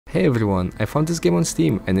Hey everyone, I found this game on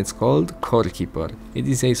Steam and it's called Core Keeper. It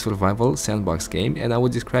is a survival sandbox game and I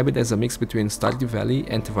would describe it as a mix between Stardew Valley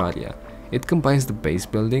and Terraria. It combines the base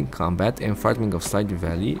building, combat and farming of Stardew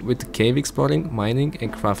Valley with cave exploring, mining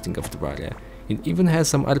and crafting of Terraria. It even has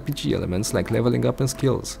some RPG elements like leveling up and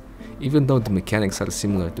skills. Even though the mechanics are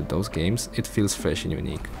similar to those games, it feels fresh and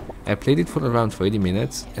unique. I played it for around 30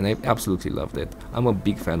 minutes and I absolutely loved it. I'm a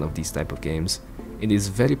big fan of these type of games. It is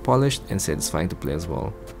very polished and satisfying to play as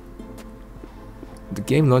well. The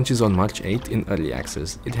game launches on March 8 in early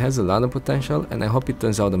access. It has a lot of potential and I hope it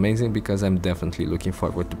turns out amazing because I'm definitely looking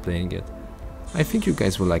forward to playing it. I think you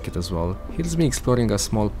guys will like it as well. Here's me exploring a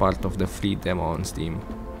small part of the free demo on Steam.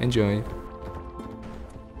 Enjoy!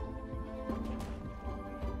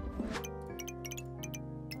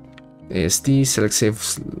 ASD, select save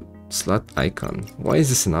slot icon. Why is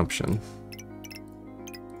this an option?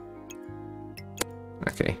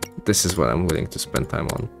 Okay, this is what I'm willing to spend time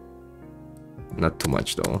on. Not too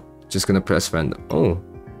much though. Just gonna press random. Oh!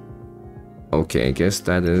 Okay, I guess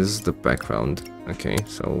that is the background. Okay,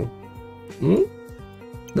 so...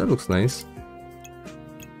 that looks nice.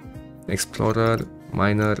 Explorer,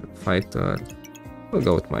 miner, fighter. We'll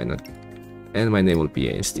go with miner. And my name will be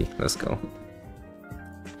ASD. Let's go.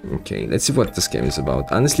 Okay, let's see what this game is about.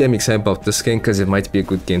 Honestly, I'm excited about this game because it might be a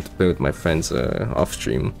good game to play with my friends off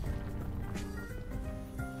stream.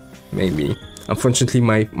 Maybe. Unfortunately,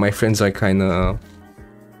 my friends are kind of...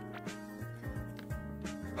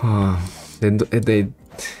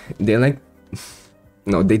 they like...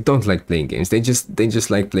 No, they don't like playing games. They just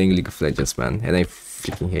like playing League of Legends, man. And I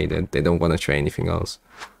freaking hate it. They don't want to try anything else.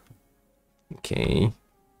 Okay.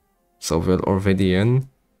 So we're already in.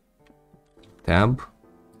 Tab.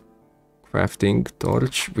 Crafting,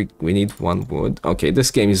 torch, we need one wood. Okay,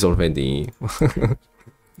 this game is already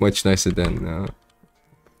much nicer than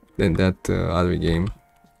that other game.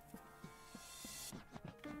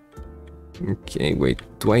 Okay, wait,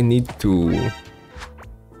 do I need to...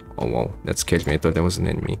 Oh wow, that scared me, I thought that was an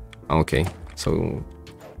enemy. Okay, so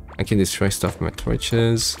I can destroy stuff with my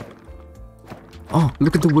torches. Oh,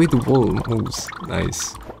 look at the way the wall moves.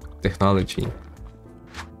 Nice. Technology.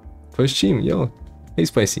 First team, yo. Hey,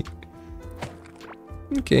 Spicy.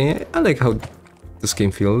 Okay, I like how this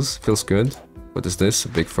game feels. Feels good. What is this? A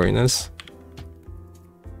big furnace?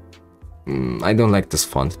 I don't like this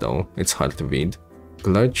font though. It's hard to read.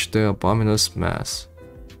 Gludge the abominous mass.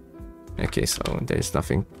 Okay, so there's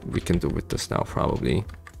nothing we can do with this now, probably.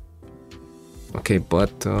 Okay,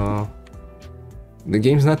 but the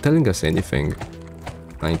game's not telling us anything.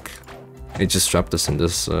 Like, it just trapped us in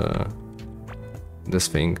this this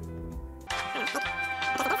thing.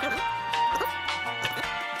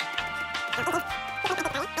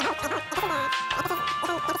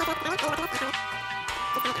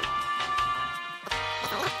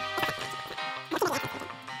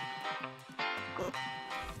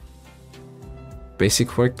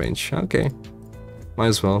 Basic workbench, okay. Might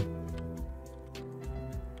as well.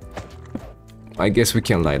 I guess we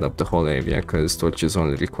can light up the whole area because torches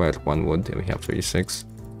only require 1 wood and we have 36.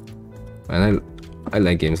 And I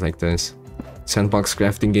like games like this. Sandbox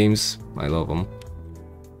crafting games, I love them.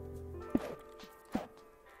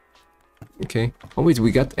 Okay. Oh wait,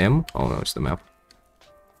 we got M? Oh no, it's the map.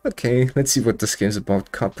 Okay, let's see what this game's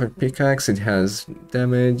about. Copper pickaxe, it has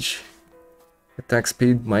damage. Attack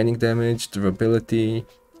speed, mining damage, durability,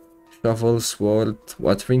 shovel, sword,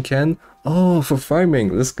 watering can. Oh, for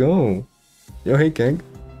farming, let's go. Yo, hey, gang.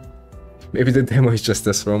 Maybe the demo is just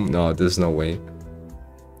this room. No, there's no way.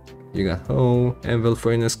 You got hoe, anvil,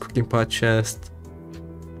 furnace, cooking pot, chest.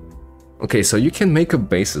 Okay, so you can make a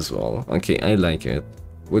base as well. Okay, I like it.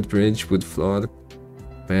 Wood bridge, wood floor,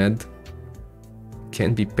 bed.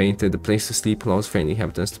 Can be painted, a place to sleep, allows for any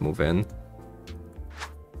inhabitants to move in.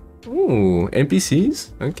 Ooh,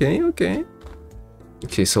 NPCs? Okay, okay.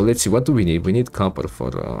 Okay, so let's see, what do we need? We need copper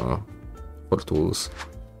for tools.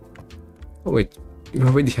 Oh wait, you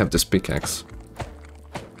already have this pickaxe.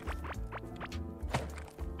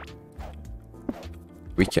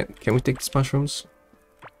 We can we take these mushrooms?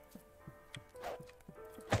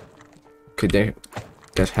 Okay,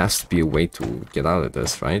 there has to be a way to get out of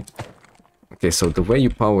this, right? Okay, so the way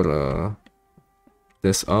you power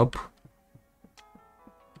this up.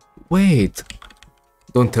 Wait!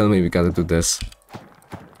 Don't tell me we gotta do this.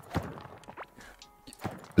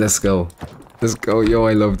 Let's go. Let's go. Yo,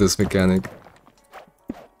 I love this mechanic.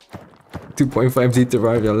 2.5D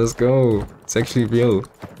Terraria, let's go. It's actually real.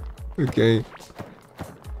 Okay.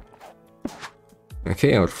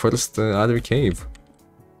 Okay, our first other cave.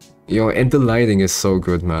 Yo, and the lighting is so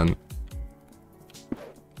good, man.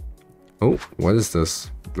 Oh, what is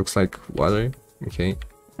this? Looks like water. Okay.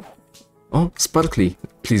 Oh, sparkly.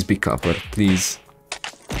 Please be copper, please.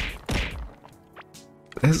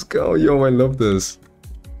 Let's go, yo, I love this.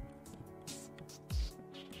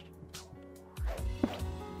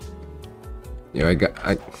 Yo,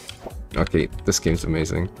 okay, this game's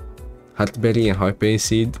amazing. Heartberry and Heartberry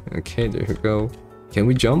Seed. Okay, there you go. Can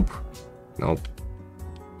we jump? Nope.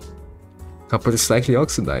 Copper is slightly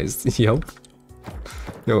oxidized. Yup.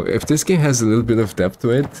 Yo, if this game has a little bit of depth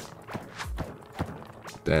to it,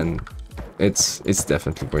 then it's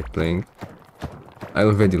definitely worth playing. I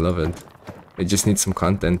already love it. It just needs some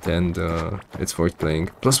content and it's worth playing.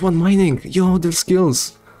 +1 mining! Yo, their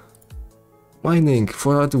skills! Mining,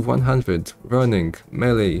 4 out of 100. Running,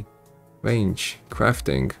 melee, range,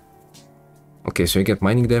 crafting. Okay, so you get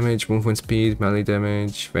mining damage, movement speed, melee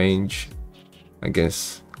damage, range. I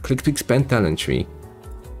guess. Click to expand talent tree.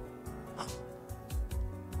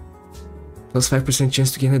 +5%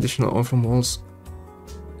 chance to gain additional ore from walls.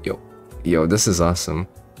 Yo, this is awesome.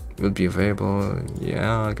 Will be available.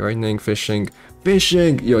 Yeah, gardening, fishing.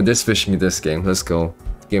 Fishing! Yo, there's fishing in this game. Let's go.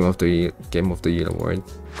 Game of the Year award.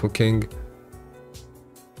 Cooking.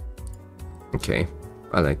 Okay,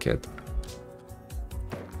 I like it.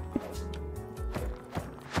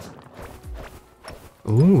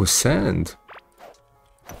 Ooh, sand.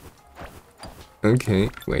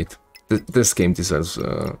 Okay, wait. This game deserves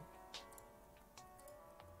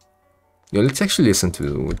Yo, let's actually listen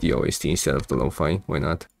to the OST instead of the lo-fi. Why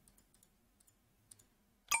not?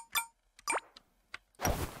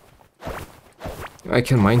 I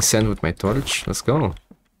can mine sand with my torch. Let's go.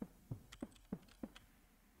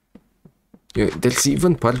 Yeah, there's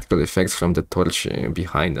even particle effects from the torch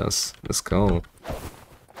behind us. Let's go.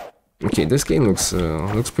 Okay, this game looks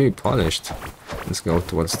pretty polished. Let's go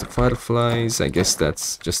towards the fireflies. I guess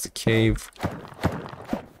that's just a cave.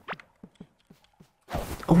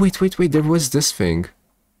 Oh wait, there was this thing.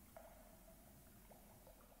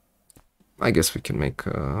 I guess we can make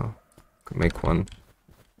one.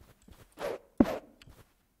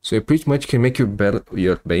 So you pretty much can make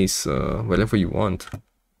your base wherever you want.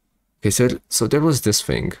 Okay, so there was this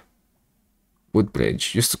thing. Wood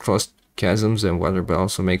bridge, used to cross chasms and water, but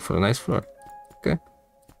also make for a nice floor. Okay.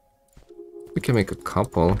 We can make a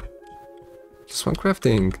couple. Just one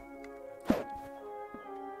crafting.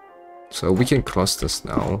 So we can cross this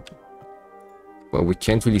now. Well, we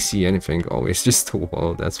can't really see anything. Oh, it's just a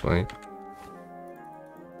wall, that's why.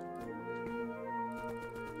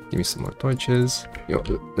 Give me some more torches. Yo,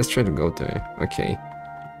 let's try to go there. Okay.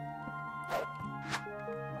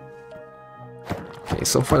 Okay,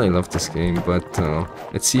 so far I love this game, but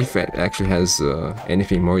let's see if it actually has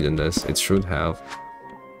anything more than this. It should have.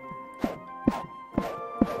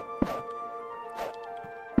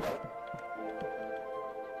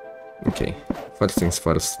 Okay, first things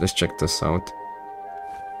first, let's check this out.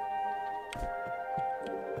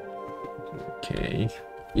 Okay.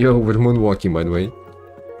 Yo, we're moonwalking, by the way.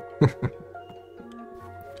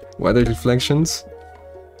 Water reflections?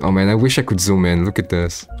 Oh man, I wish I could zoom in, look at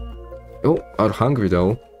this. Oh, our hunger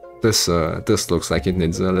though. This looks like it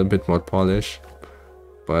needs a little bit more polish.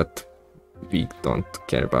 But we don't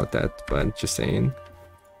care about that, but just saying.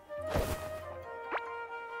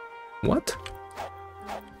 What?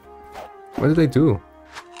 What did I do?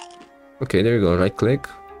 Okay, there you go, right click.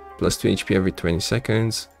 +2 HP every 20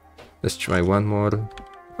 seconds. Let's try one more.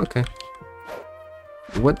 Okay.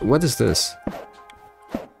 What is this?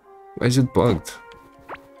 Why is it bugged?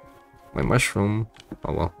 My mushroom.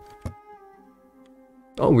 Oh well.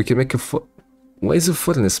 Oh, we can make a why is a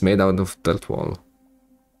furnace made out of dirt wall?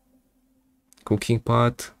 Cooking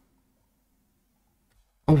pot.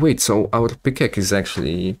 Oh wait, so our pickaxe is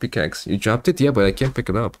actually pickaxe. You dropped it? Yeah, but I can't pick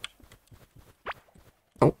it up.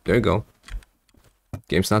 Oh, there you go.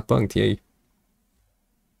 Game's not bugged, yay.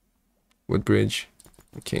 Wood bridge.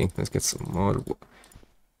 Okay, let's get some more.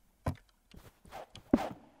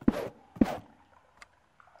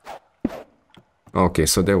 Okay,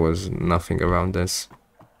 so there was nothing around this.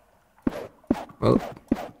 Well,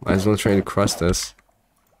 might as well try to cross this.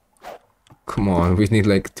 Come on, we need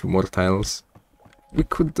like 2 more tiles. We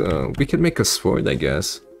could make a sword, I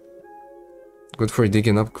guess. Good for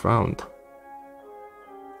digging up ground.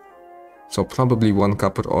 So probably 1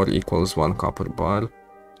 copper ore equals 1 copper bar.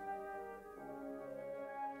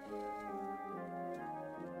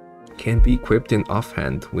 Can be equipped in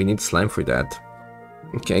offhand. We need slime for that.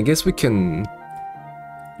 Okay, I guess we can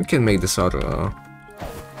make this our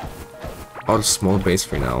small base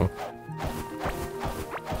for now.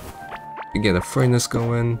 We get a furnace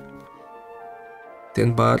going,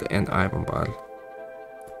 tin bar and iron bar.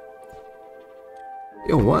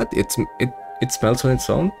 Yo, what? It smells on its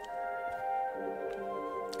own?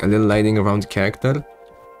 A little lighting around the character?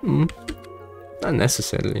 Not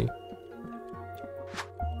necessarily.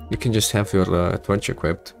 You can just have your torch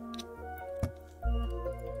equipped.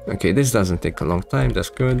 Okay, this doesn't take a long time, that's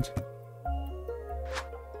good.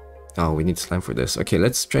 Oh, we need slime for this. Okay,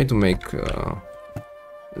 let's try to make...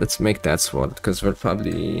 let's make that sword, because we're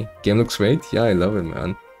probably... Game looks great? Yeah, I love it,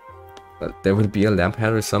 man. There will be a lamp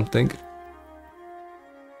head or something.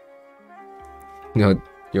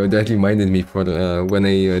 Yo, that reminded me for when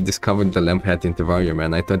I discovered the lamp head in Terraria,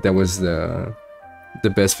 man. I thought that was the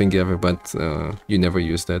best thing ever, but you never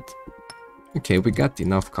used it. Okay, we got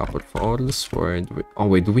enough copper for the sword. Oh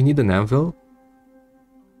wait, do we need an anvil?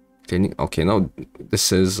 Okay, no,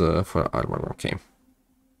 this is for armor. Okay.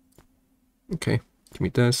 Okay, give me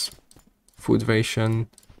this. Food ration.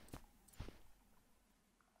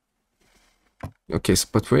 Okay, so,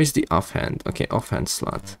 but where is the offhand? Okay, offhand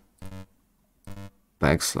slot.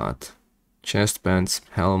 Bag slot. Chest bands,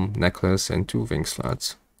 helm, necklace, and 2 ring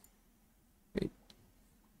slots.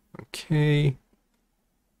 Okay.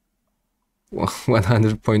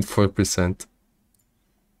 100.4%.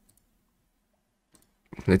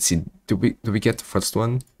 Let's see. Do we get the first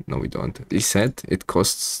one? No, we don't. Reset. It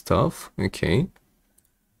costs stuff. Okay.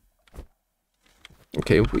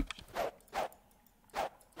 Okay.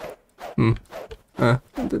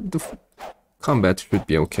 The combat should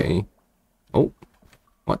be okay. Oh,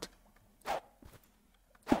 what?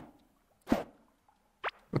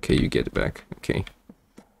 Okay, you get it back. Okay.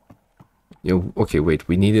 Yo, okay, wait.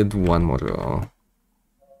 We needed one more.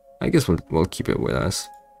 I guess we'll keep it with us,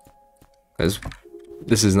 because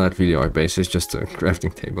this is not really our base. It's just a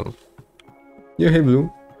crafting table. Yeah, hey,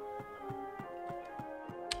 Blue.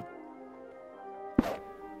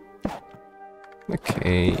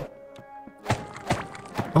 Okay.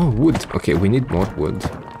 Oh, wood. Okay, we need more wood.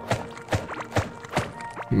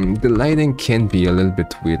 The lighting can be a little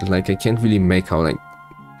bit weird. Like, I can't really make out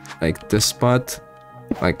like this spot.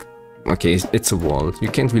 Like, okay, it's a wall. You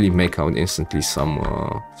can't really make out instantly some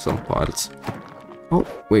parts. Oh,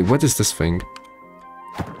 wait, what is this thing?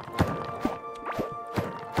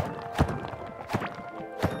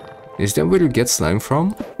 Is that where you get slime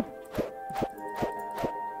from?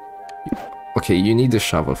 Okay, you need a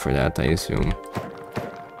shovel for that, I assume.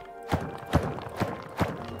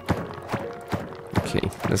 Okay,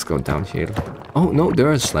 let's go down here. Oh, no, there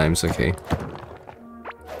are slimes, okay.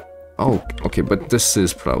 Oh, okay, but this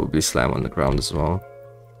is probably slime on the ground as well.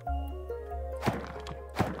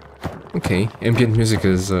 Okay, ambient music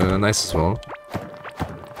is nice as well.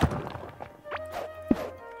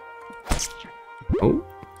 Oh.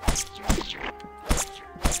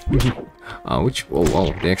 Ouch. Oh,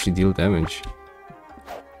 wow, they actually deal damage.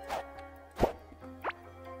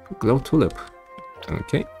 Glow tulip.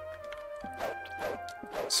 Okay.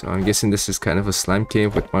 So I'm guessing this is kind of a slime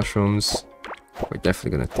cave with mushrooms. We're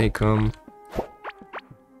definitely gonna take them.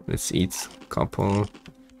 Let's eat a couple.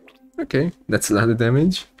 Okay, that's a lot of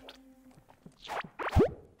damage.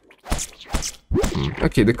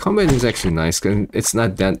 Okay, the combat is actually nice, because it's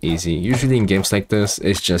not that easy. Usually in games like this,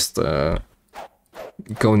 it's just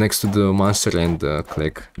go next to the monster and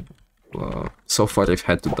click. So far I've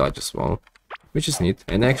had to dodge as well, which is neat.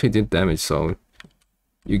 And I actually did damage, so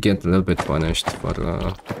you get a little bit punished for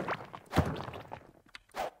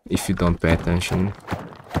if you don't pay attention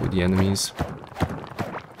to the enemies.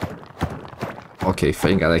 Okay,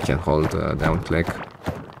 thank God I can hold down click.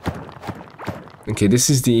 Okay, this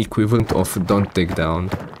is the equivalent of don't dig down.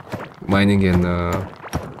 Mining in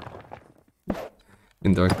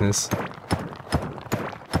darkness.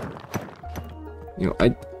 You know,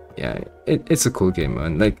 it's a cool game,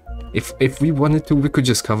 man. Like, if we wanted to, we could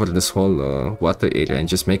just cover this whole water area and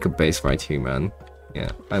just make a base right here, man.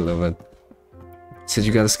 Yeah, I love it. Said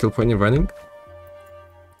you got a skill point in running?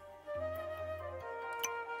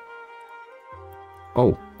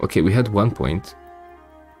 Oh, okay, we had 1 point.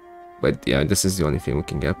 But yeah, this is the only thing we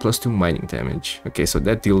can get. +2 mining damage. Okay, so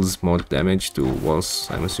that deals more damage to walls,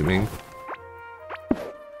 I'm assuming.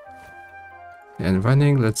 And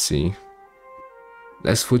running, let's see.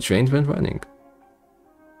 Less food drained when running.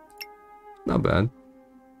 Not bad.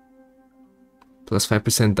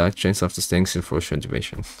 +5% dodge chance after staying still for a short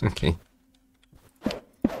duration. Okay.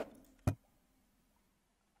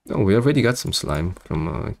 Oh, we already got some slime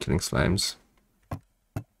from killing slimes.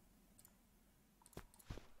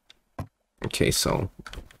 Okay, so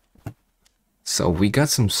we got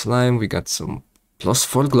some slime, we got some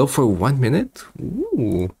 +4 glow for 1 minute?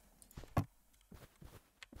 Ooh.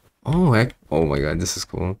 Oh, heck. Oh my god, this is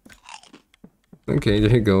cool. Okay,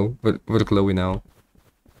 there you go. We're glowy now.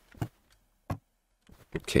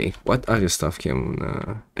 Okay, what other stuff came?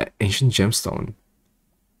 Ancient gemstone.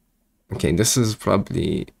 Okay, this is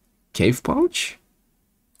probably cave pouch.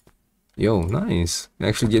 Yo, nice.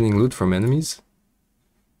 Actually getting loot from enemies.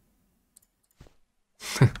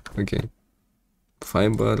 Okay.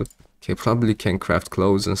 Fiber. Okay, probably can craft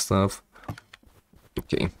clothes and stuff.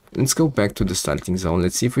 Okay, let's go back to the starting zone.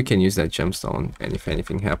 Let's see if we can use that gemstone and if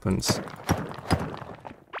anything happens.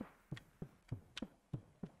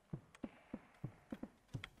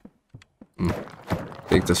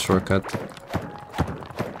 Take the shortcut.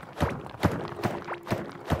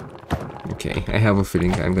 Okay, I have a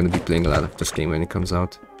feeling I'm gonna be playing a lot of this game when it comes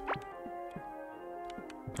out.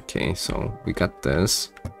 Okay, so we got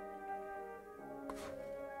this.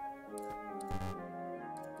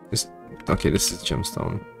 Okay, this is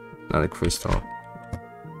gemstone, not a crystal.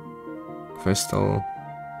 Crystal.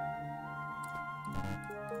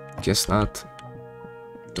 Guess not.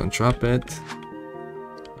 Don't drop it.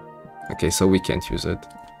 Okay, so we can't use it.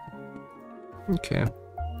 Okay.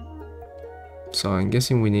 So I'm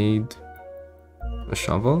guessing we need a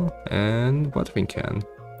shovel and watering can.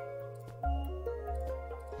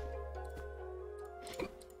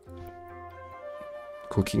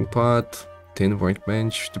 Cooking pot, tin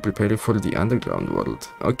workbench to prepare for the underground world.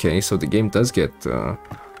 Okay, so the game does get...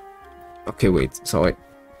 Okay, wait, so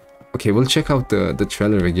okay, we'll check out the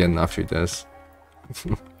trailer again after this.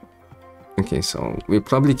 Okay, so we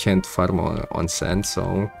probably can't farm on sand,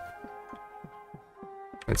 so...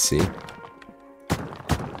 Let's see.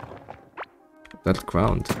 That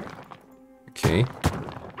ground. Okay.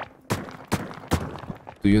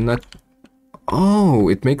 Do you not... Oh,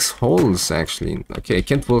 it makes holes actually. Okay, I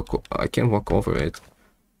can't walk over it.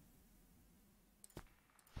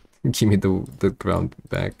 Give me the ground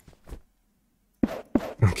back.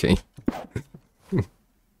 Okay.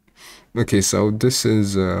 Okay, so this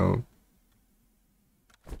is I'm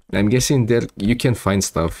guessing that you can find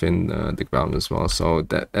stuff in the ground as well, so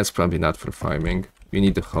that's probably not for farming. You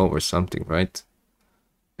need a hoe or something, right?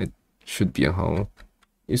 It should be a hoe.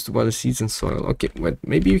 Used to water seeds and soil. Okay, wait,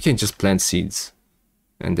 maybe you can just plant seeds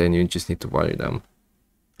and then you just need to water them.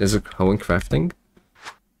 There's a hoe in crafting.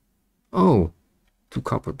 Oh, 2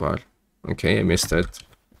 copper bar. Okay, I missed it.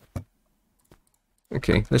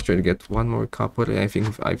 Okay, let's try to get 1 more copper. I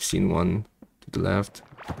think I've seen one to the left.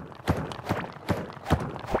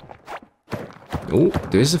 Oh,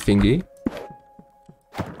 there's a thingy.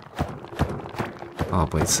 Oh,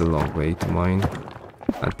 but it's a long way to mine.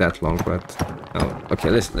 Not that long, but... Oh, okay,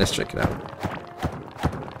 let's check it out.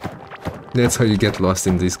 That's how you get lost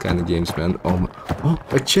in these kind of games, man. Oh, oh,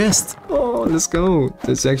 a chest! Oh, let's go!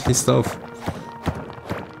 There's actually stuff.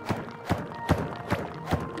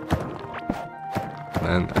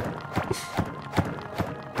 Man.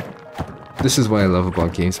 This is what I love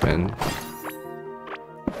about games, man.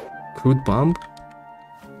 Crude bomb?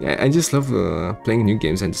 Yeah, I just love playing new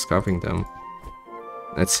games and discovering them.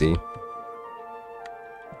 Let's see.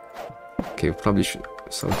 Okay, probably should...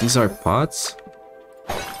 So these are pots.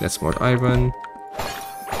 That's more iron.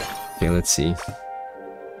 Okay, let's see.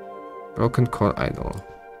 Broken core idol.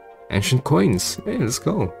 Ancient coins. Hey, let's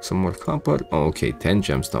go. Some more copper. Oh, okay, 10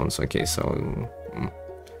 gemstones. Okay, so...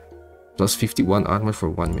 Plus 51 armor for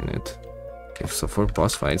 1 minute. Okay, so for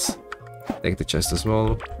boss fights. Take the chest as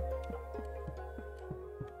well.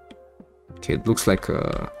 Okay, it looks like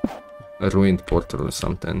a ruined portal or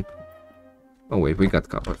something. Oh wait, we got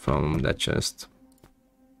copper from that chest.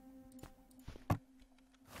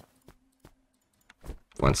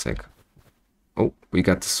 1 sec. Oh, we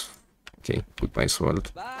got this. Okay, goodbye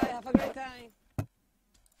sword. Bye, have a great time.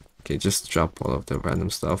 Okay, just drop all of the random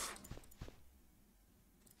stuff.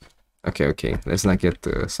 Okay, let's not get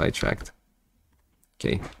sidetracked.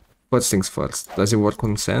 Okay, first things first. Does it work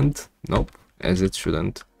on sand? Nope, as it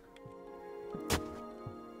shouldn't.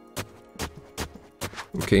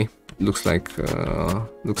 Okay, looks like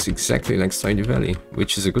looks exactly like Stardew Valley,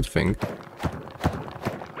 which is a good thing.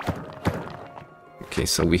 Okay,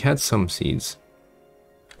 so we had some seeds.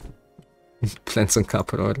 Plant some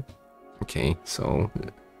copper ore. Okay, so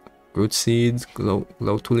root seed, glow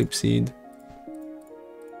tulip seed.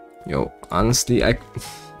 Yo, honestly,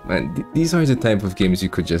 man, these are the type of games you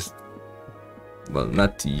could just, well,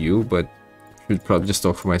 not you, but should probably just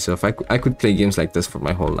talk for myself. I could play games like this for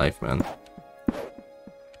my whole life, man.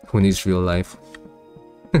 Who needs real life?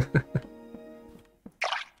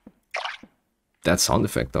 That sound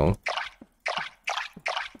effect, though.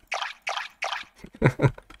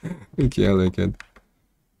 Okay, I like it.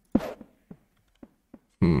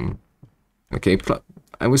 Okay,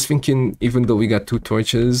 I was thinking, even though we got 2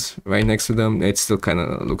 torches right next to them, it still kind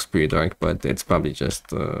of looks pretty dark, but it's probably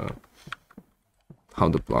just how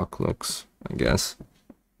the block looks, I guess.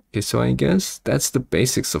 Okay, so I guess that's the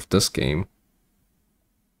basics of this game.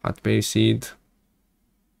 Hot berry seed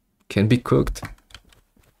can be cooked.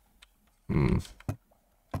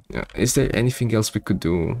 Yeah, is there anything else we could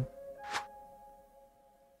do?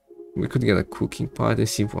 We could get a cooking pot and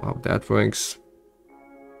see how that works.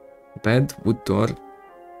 Bed, wood door.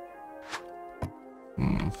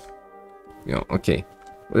 Yeah, okay.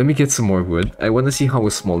 Let me get some more wood. I want to see how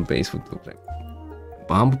a small base would look like.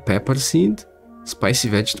 Bamboo pepper seed? Spicy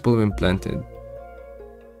vegetable when planted.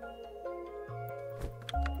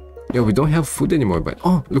 Yo, we don't have food anymore, but...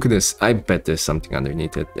 Oh, look at this. I bet there's something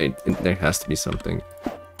underneath it. There has to be something.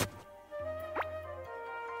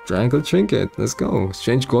 Triangle trinket. Let's go.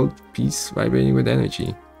 Strange gold piece vibrating with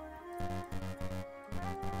energy.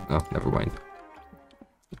 Oh, never mind.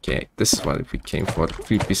 Okay, this is what we came for.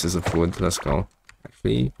 3 pieces of wood. Let's go.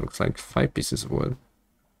 Actually, looks like 5 pieces of wood.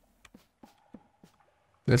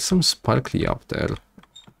 There's some sparkly up there.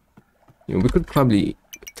 You know, we could probably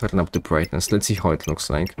turn up the brightness. Let's see how it looks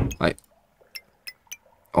like.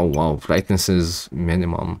 Oh wow, brightness is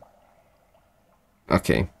minimum.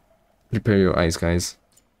 Okay. Prepare your eyes, guys.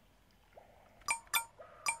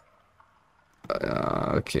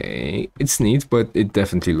 Okay. It's neat, but it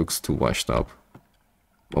definitely looks too washed up.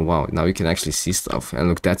 Oh wow, now you can actually see stuff. And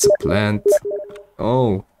look, that's a plant.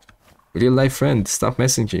 Oh. Real life friend, stop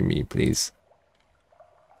messaging me, please.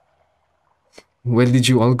 Where did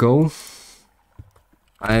you all go?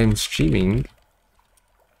 I'm streaming.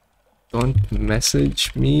 Don't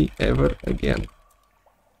message me ever again.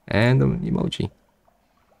 And an emoji.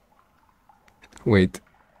 Wait.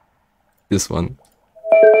 This one.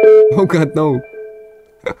 Oh god, no!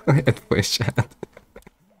 I had voice chat.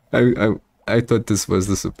 I thought this was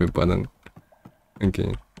the submit button.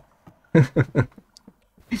 Okay.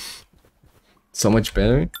 So much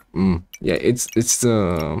better? Yeah, it's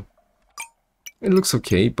the... It looks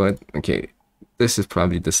okay, but okay. This is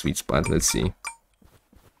probably the sweet spot. Let's see.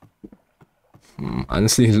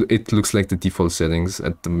 Honestly, it looks like the default settings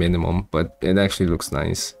at the minimum, but it actually looks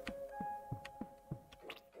nice.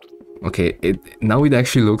 Okay, now it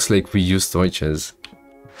actually looks like we use torches.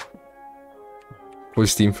 For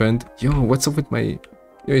Steam friend. Yo, what's up with my...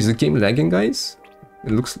 Yo, is the game lagging, guys?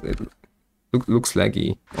 It looks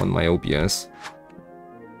laggy on my OBS.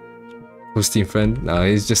 For Steam friend? No,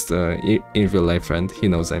 he's just in real life friend. He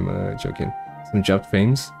knows I'm joking. Some dropped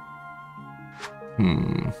frames.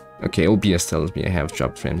 Okay, OBS tells me I have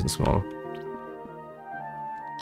dropped frames as well.